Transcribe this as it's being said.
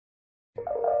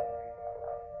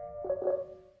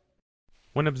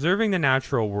When observing the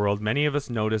natural world, many of us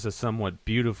notice a somewhat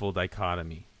beautiful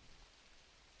dichotomy.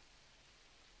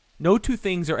 No two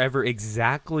things are ever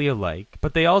exactly alike,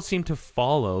 but they all seem to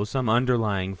follow some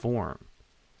underlying form.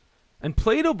 And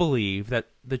Plato believed that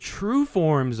the true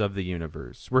forms of the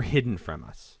universe were hidden from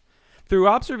us. Through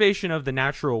observation of the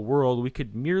natural world, we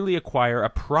could merely acquire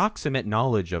approximate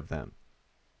knowledge of them.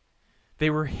 They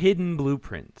were hidden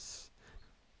blueprints.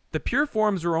 The pure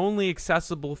forms were only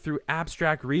accessible through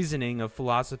abstract reasoning of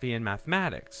philosophy and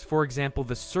mathematics. For example,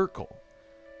 the circle.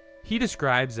 He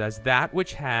describes as that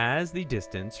which has the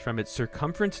distance from its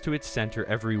circumference to its center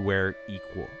everywhere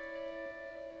equal.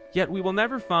 Yet we will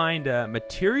never find a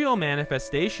material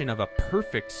manifestation of a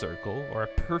perfect circle or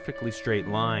a perfectly straight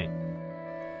line.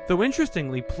 Though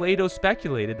interestingly, Plato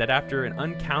speculated that after an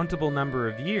uncountable number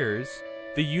of years,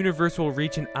 the universe will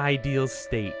reach an ideal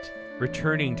state,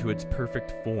 returning to its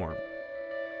perfect form.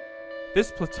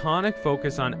 This Platonic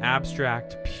focus on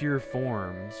abstract, pure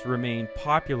forms remained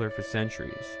popular for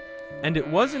centuries, and it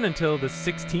wasn't until the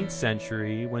 16th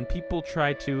century when people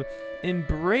tried to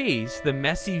embrace the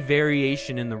messy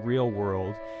variation in the real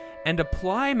world and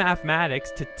apply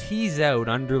mathematics to tease out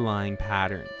underlying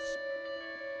patterns.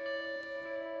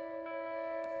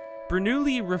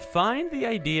 Bernoulli refined the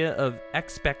idea of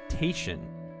expectation.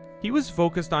 He was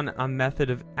focused on a method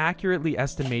of accurately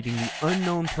estimating the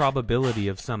unknown probability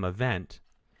of some event,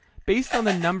 based on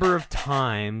the number of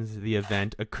times the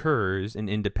event occurs in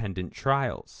independent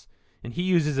trials. And he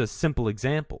uses a simple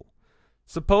example.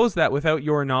 Suppose that without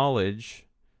your knowledge,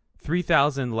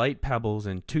 3,000 light pebbles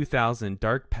and 2,000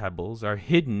 dark pebbles are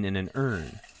hidden in an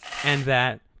urn, and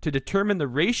that to determine the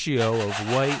ratio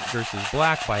of white versus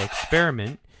black by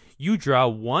experiment, you draw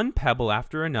one pebble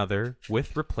after another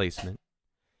with replacement,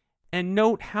 and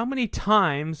note how many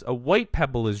times a white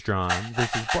pebble is drawn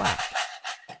versus black.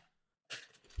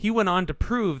 He went on to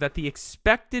prove that the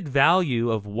expected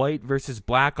value of white versus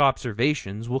black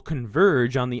observations will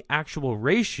converge on the actual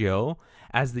ratio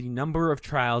as the number of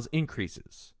trials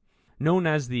increases, known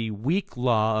as the weak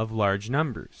law of large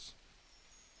numbers.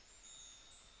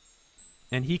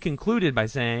 And he concluded by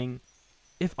saying,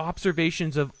 if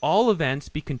observations of all events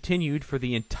be continued for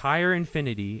the entire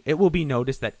infinity, it will be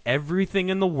noticed that everything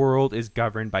in the world is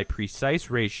governed by precise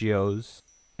ratios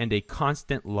and a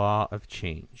constant law of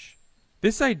change.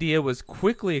 This idea was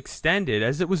quickly extended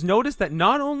as it was noticed that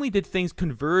not only did things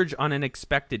converge on an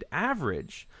expected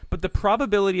average, but the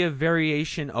probability of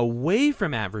variation away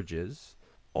from averages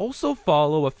also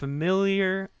follow a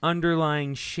familiar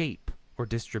underlying shape or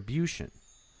distribution.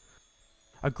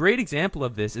 A great example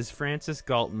of this is Francis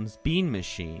Galton's bean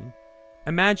machine.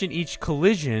 Imagine each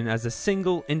collision as a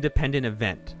single independent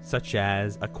event, such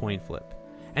as a coin flip.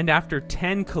 And after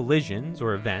 10 collisions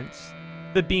or events,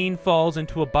 the bean falls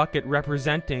into a bucket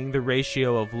representing the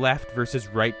ratio of left versus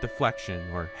right deflection,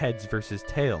 or heads versus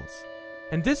tails.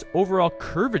 And this overall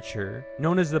curvature,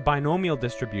 known as the binomial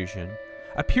distribution,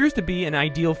 appears to be an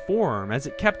ideal form as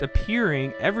it kept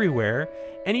appearing everywhere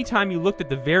anytime you looked at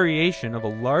the variation of a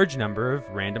large number of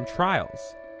random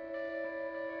trials.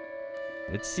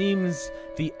 It seems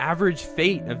the average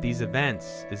fate of these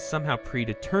events is somehow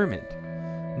predetermined,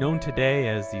 known today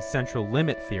as the central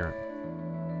limit theorem.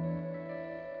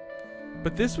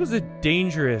 But this was a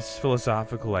dangerous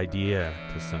philosophical idea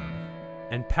to some,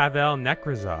 and Pavel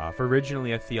Nekrasov,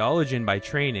 originally a theologian by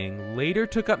training, later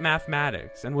took up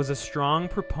mathematics and was a strong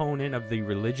proponent of the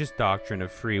religious doctrine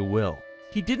of free will.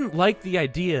 He didn't like the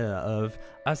idea of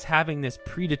us having this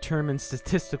predetermined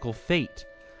statistical fate,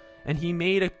 and he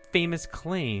made a famous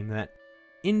claim that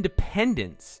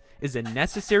independence is a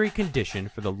necessary condition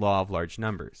for the law of large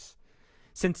numbers.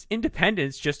 Since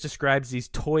independence just describes these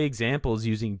toy examples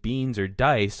using beans or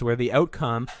dice where the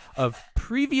outcome of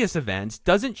previous events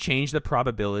doesn't change the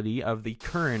probability of the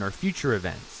current or future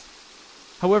events.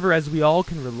 However, as we all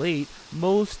can relate,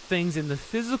 most things in the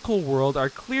physical world are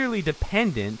clearly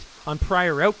dependent on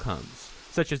prior outcomes,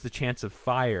 such as the chance of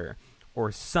fire,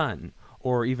 or sun,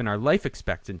 or even our life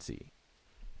expectancy.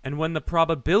 And when the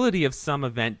probability of some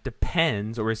event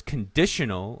depends or is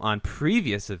conditional on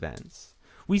previous events,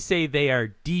 we say they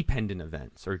are dependent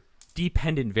events or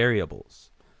dependent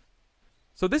variables.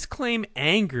 So this claim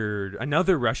angered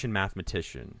another Russian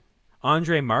mathematician,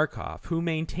 Origin of Markov, who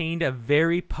maintained a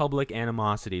very public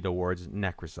animosity towards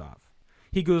Nekrasov.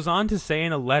 He goes on to say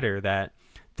in a letter that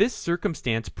this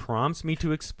circumstance prompts me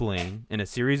to explain in a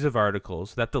series of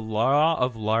articles that the law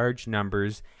of large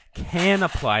numbers can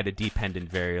apply to dependent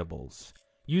variables,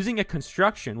 using a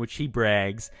construction which he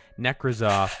brags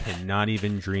Nekrasov cannot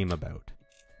even dream about.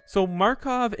 So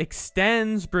Markov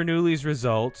extends Bernoulli's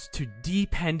results to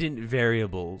dependent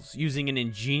variables using an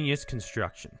ingenious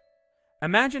construction.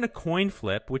 Imagine a coin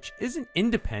flip which isn't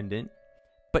independent,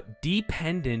 but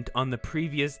dependent on the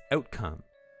previous outcome.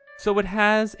 So it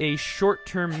has a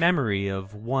short-term memory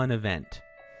of one event.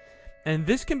 And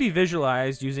this can be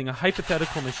visualized using a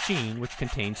hypothetical machine which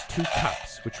contains two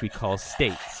cups, which we call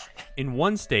states. In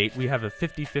one state, we have a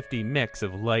 50-50 mix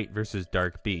of light versus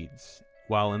dark beads,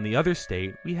 while in the other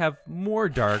state, we have more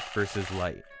dark versus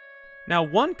light. Now,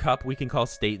 one cup we can call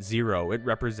state 0. It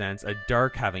represents a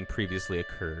dark having previously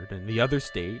occurred, and the other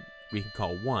state we can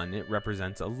call 1. It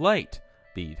represents a light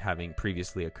bead having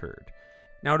previously occurred.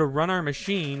 Now, to run our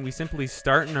machine, we simply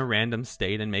start in a random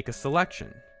state and make a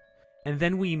selection. And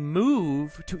then we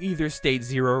move to either state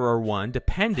 0 or 1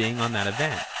 depending on that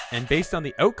event. And based on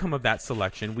the outcome of that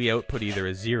selection, we output either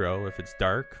a 0 if it's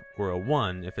dark or a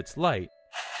 1 if it's light.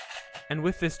 And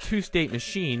with this two-state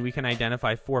machine, we can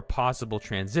identify 4 possible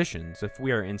transitions. If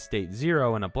we are in state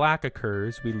 0 and a black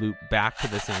occurs, we loop back to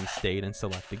the same state and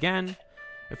select again.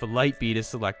 If a light bead is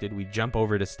selected, we jump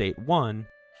over to state 1,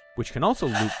 which can also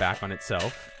loop back on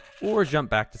itself, or jump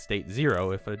back to state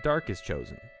 0 if a dark is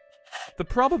chosen. The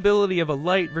probability of a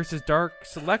light versus dark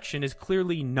selection is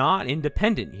clearly not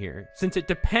independent here, since it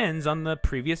depends on the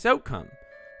previous outcome.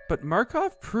 But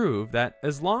Markov proved that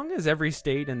as long as every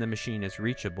state in the machine is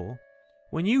reachable,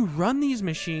 when you run these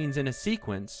machines in a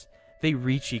sequence, they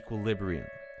reach equilibrium.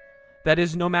 That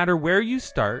is, no matter where you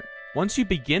start, once you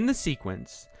begin the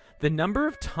sequence, the number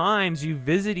of times you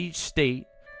visit each state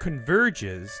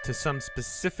converges to some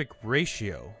specific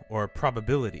ratio or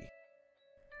probability.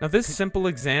 Now, this simple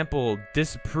example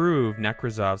disproved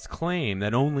Nekrasov's claim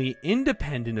that only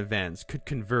independent events could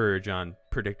converge on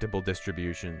predictable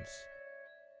distributions.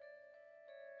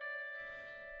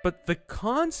 But the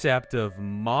concept of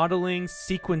modeling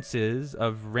sequences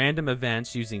of random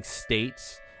events using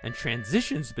states and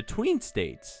transitions between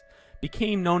states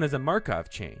became known as a Markov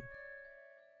chain.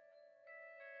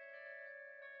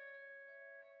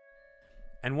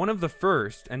 And one of the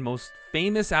first and most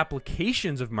famous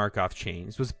applications of Markov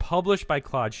chains was published by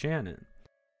Claude Shannon.